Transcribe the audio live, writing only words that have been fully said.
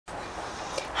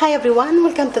Hi everyone,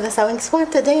 welcome to the Sewing Swan.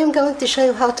 Today I'm going to show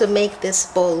you how to make this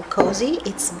bowl cozy.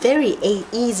 It's very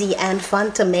easy and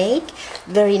fun to make,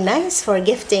 very nice for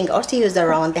gifting or to use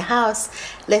around the house.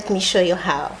 Let me show you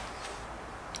how.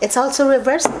 It's also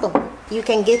reversible. You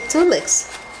can get two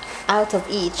looks out of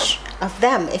each of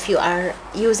them if you are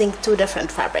using two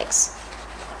different fabrics.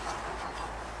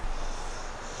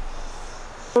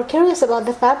 We're curious about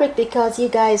the fabric because you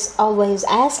guys always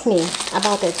ask me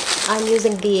about it. I'm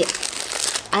using the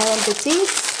Island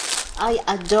Boutiques. I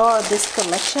adore this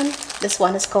collection. This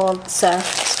one is called Surf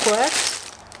Squirt.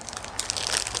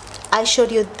 I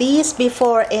showed you these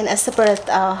before in a separate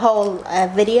whole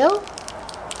video.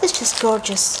 It's just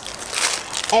gorgeous.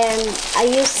 And I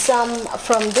used some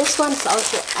from this one. It's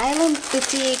also Island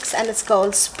Boutiques and it's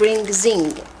called Spring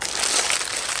Zing.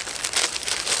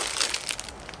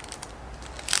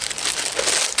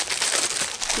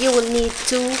 You will need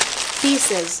two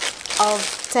pieces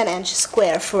of 10-inch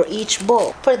square for each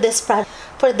bowl. For this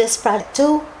project,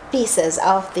 two pieces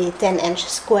of the 10-inch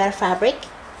square fabric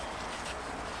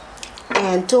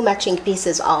and two matching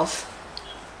pieces of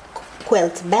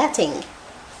quilt batting.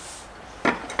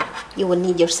 You will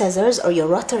need your scissors or your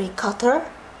rotary cutter.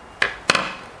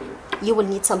 You will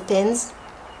need some pins,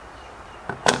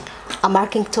 a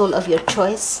marking tool of your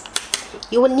choice.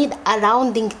 You will need a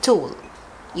rounding tool.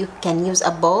 You can use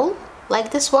a bowl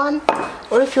like this one,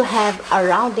 or if you have a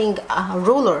rounding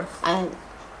ruler, and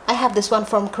I have this one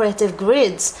from Creative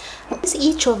Grids. Place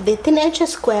each of the 10-inch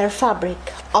square fabric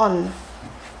on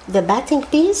the batting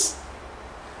piece.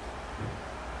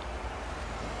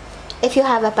 If you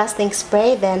have a pasting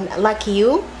spray, then lucky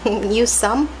you, use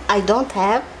some. I don't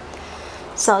have,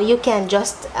 so you can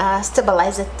just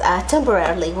stabilize it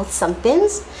temporarily with some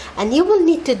pins. And you will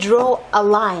need to draw a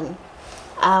line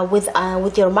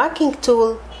with your marking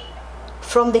tool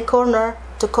from the corner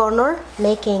to corner,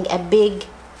 making a big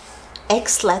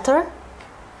X letter.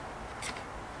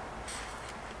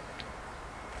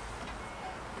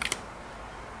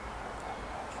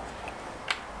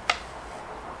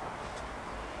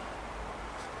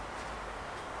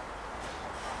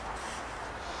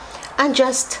 And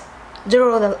just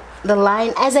draw the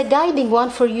line as a guiding one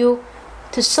for you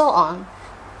to sew on.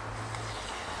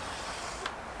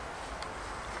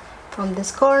 From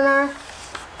this corner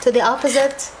to the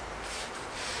opposite,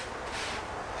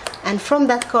 and from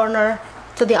that corner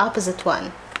to the opposite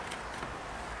one.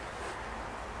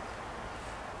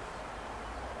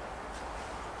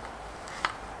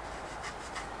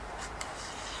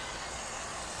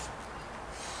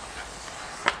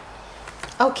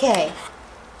 Okay,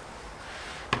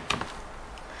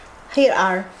 here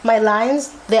are my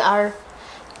lines. They are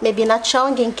maybe not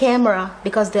showing in camera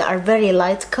because they are very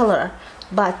light color,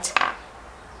 but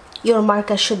your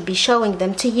marker should be showing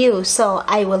them to you. So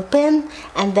I will pin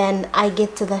and then I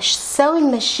get to the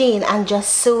sewing machine and just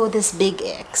sew this big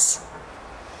X.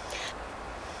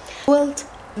 Quilt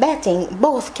batting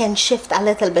both can shift a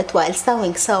little bit while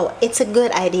sewing, so it's a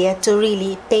good idea to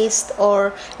really baste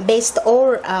or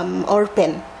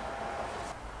pin.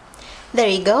 There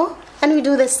you go, and we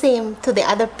do the same to the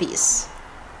other piece.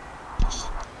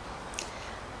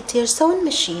 To your sewing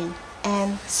machine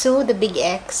and sew the big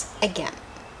X again.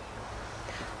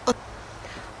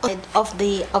 Of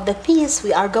the piece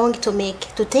we are going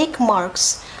to take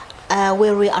marks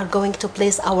where we are going to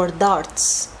place our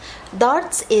darts.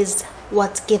 Darts is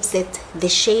what gives it the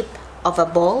shape of a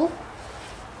ball.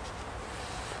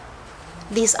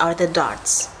 These are the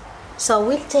darts. So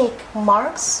we'll take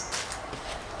marks,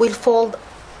 we'll fold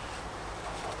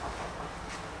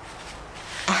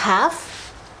a half,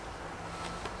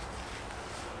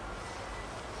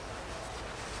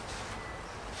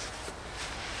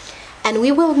 and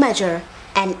we will measure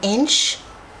 1 inch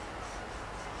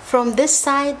from this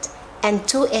side and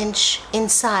 2 inch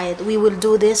inside. We will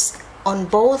do this on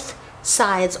both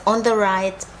sides, on the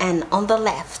right and on the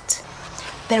left.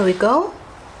 There we go.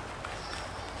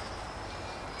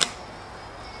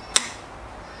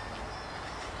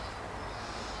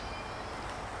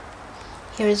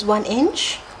 Here is 1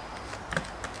 inch.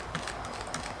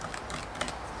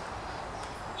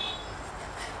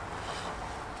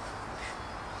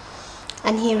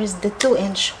 And here is the 2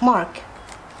 inch mark.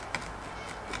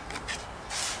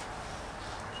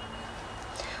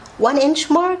 1 inch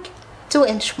mark, 2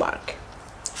 inch mark.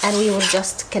 And we will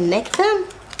just connect them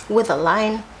with a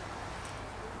line.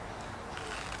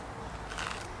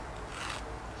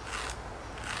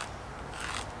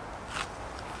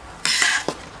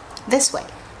 This way.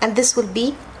 And this will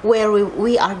be where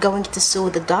we are going to sew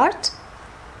the dart.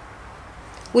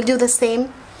 We'll do the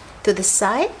same to this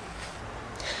side.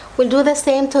 We'll do the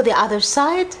same to the other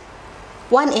side.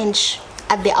 1 inch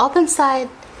at the open side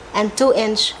and 2"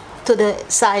 to the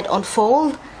side on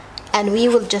fold, and we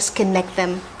will just connect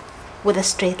them with a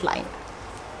straight line.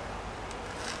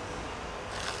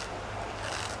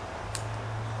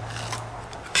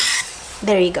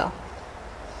 There you go.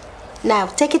 Now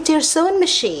take it to your sewing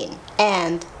machine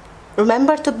and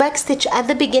remember to backstitch at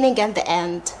the beginning and the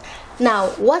end. Now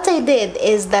what I did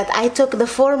is that I took the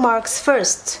 4 marks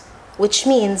first, which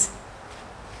means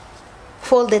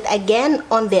fold it again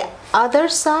on the other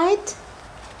side,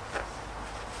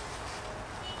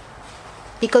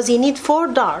 because you need 4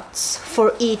 darts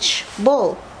for each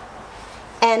ball,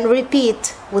 and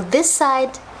repeat with this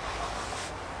side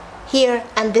here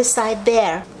and this side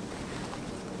there.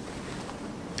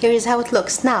 Here is how it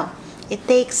looks. Now it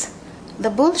takes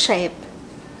the bull shape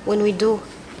when we do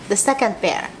the second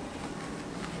pair.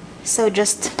 So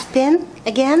just pin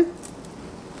again,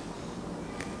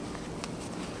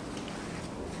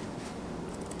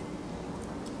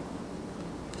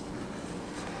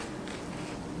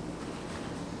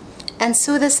 and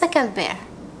sew the second pair.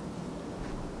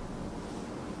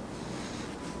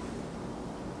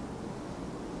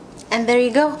 And there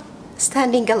you go,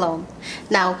 standing alone.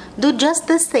 Now do just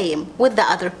the same with the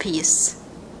other piece.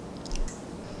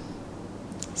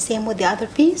 Same with the other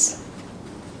piece.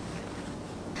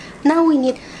 Now we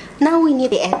need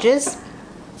the edges.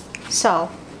 So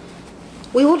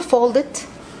we will fold it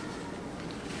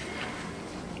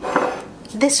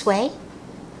this way,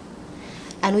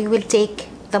 and we will take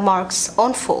the marks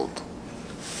on fold.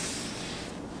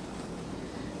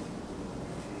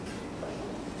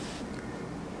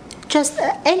 Just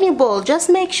any ball, just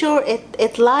make sure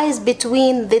it lies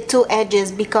between the 2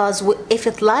 edges, because if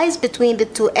it lies between the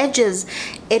 2 edges,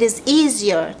 it is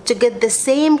easier to get the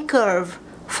same curve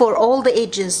for all the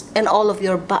edges and all of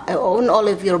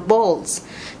your balls.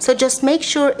 So just make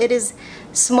sure it is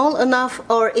small enough,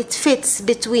 or it fits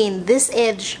between this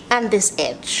edge and this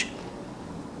edge.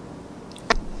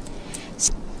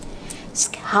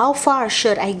 How far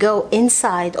should I go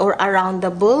inside or around the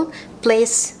bull?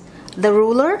 Place the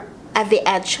ruler at the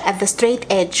edge, at the straight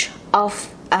edge of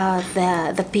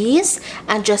the piece,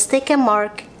 and just take a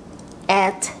mark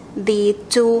at the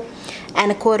 2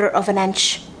 1/4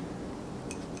 inch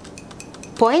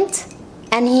point,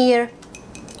 and here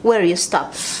where you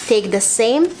stop, take the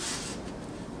same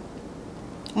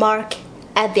mark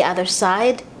at the other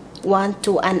side, 1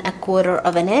 2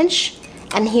 1/4 inch,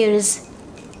 and here is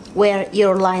where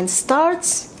your line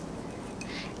starts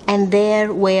and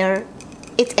there where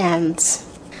it ends.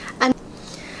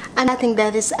 And I think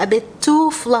that is a bit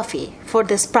too fluffy for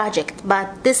this project,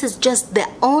 but this is just the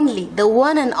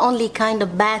one and only kind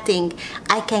of batting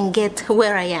I can get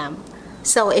where I am.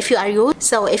 So if you are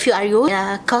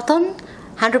using cotton,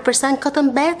 100%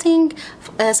 cotton batting,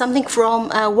 something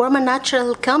from a warm and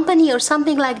natural company or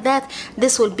something like that,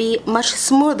 this will be much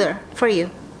smoother for you.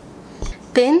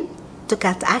 Pin to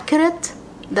cut accurate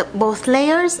both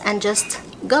layers and just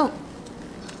go.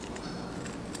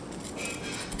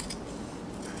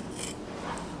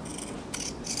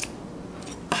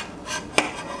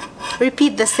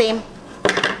 Repeat the same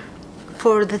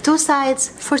for the 2 sides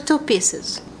for 2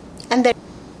 pieces, and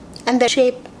the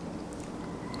shape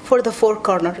for the 4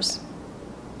 corners.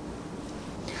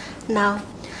 Now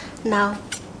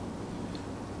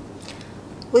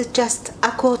with just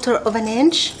 1/4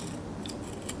 inch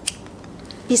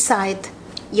beside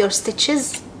your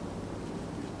stitches,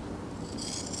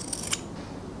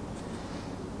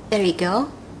 there you go.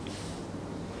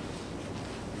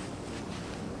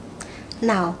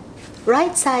 Now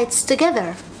right sides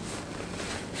together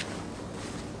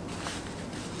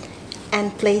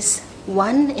and place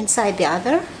one inside the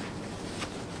other.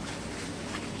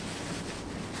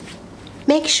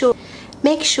 Make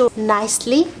sure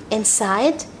nicely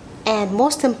inside, and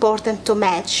most important, to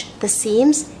match the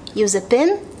seams, use a pin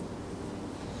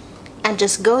and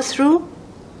just go through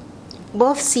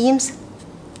both seams,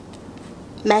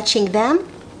 matching them.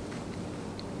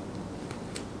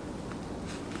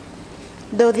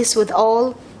 Do this with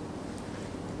all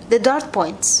the dart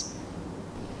points.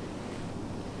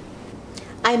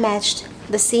 I matched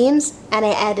the seams and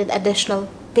I added additional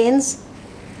pins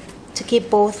to keep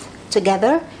both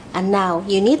together, and now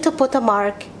you need to put a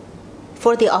mark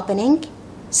for the opening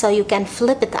so you can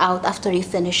flip it out after you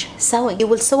finish sewing. You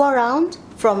will sew around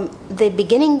from the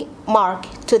beginning mark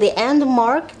to the end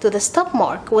mark to the stop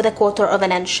mark with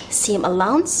 1/4 inch seam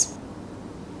allowance.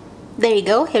 There you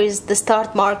go. Here is the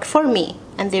start mark for me,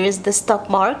 and there is the stop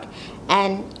mark,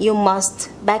 and you must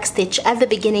backstitch at the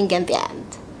beginning and the end.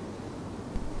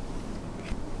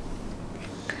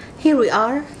 Here we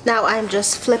are. Now I'm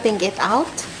just flipping it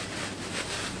out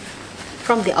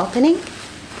from the opening.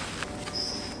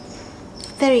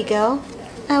 There you go.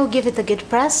 Now give it a good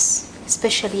press,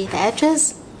 especially the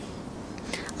edges.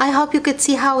 I hope you could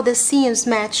see how the seams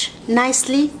match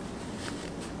nicely,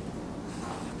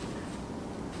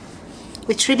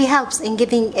 which really helps in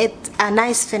giving it a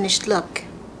nice finished look.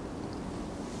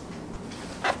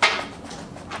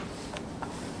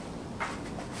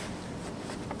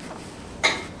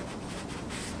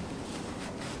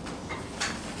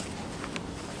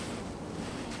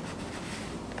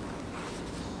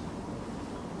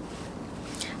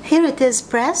 Here it is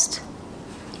pressed.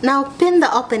 Now pin the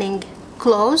opening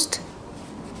closed.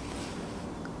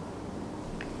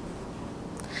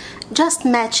 Just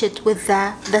match it with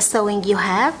the sewing you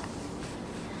have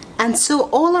and sew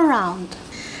all around.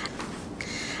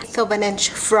 So 1 inch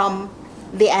from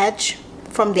the edge,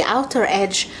 from the outer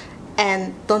edge,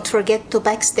 and don't forget to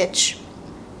backstitch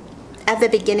at the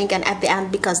beginning and at the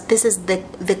end, because this is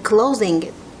the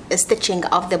closing stitching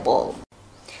of the ball.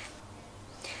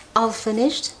 All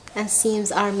finished and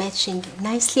seams are matching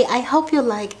nicely. I hope you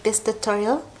like this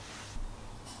tutorial.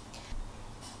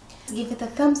 Give it a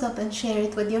thumbs up and share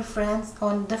it with your friends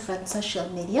on different social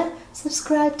media.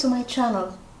 Subscribe to my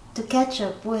channel to catch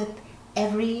up with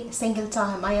every single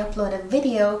time I upload a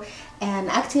video, and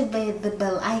activate the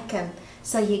bell icon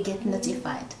so you get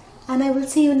notified. And I will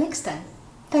see you next time.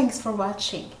 Thanks for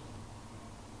watching.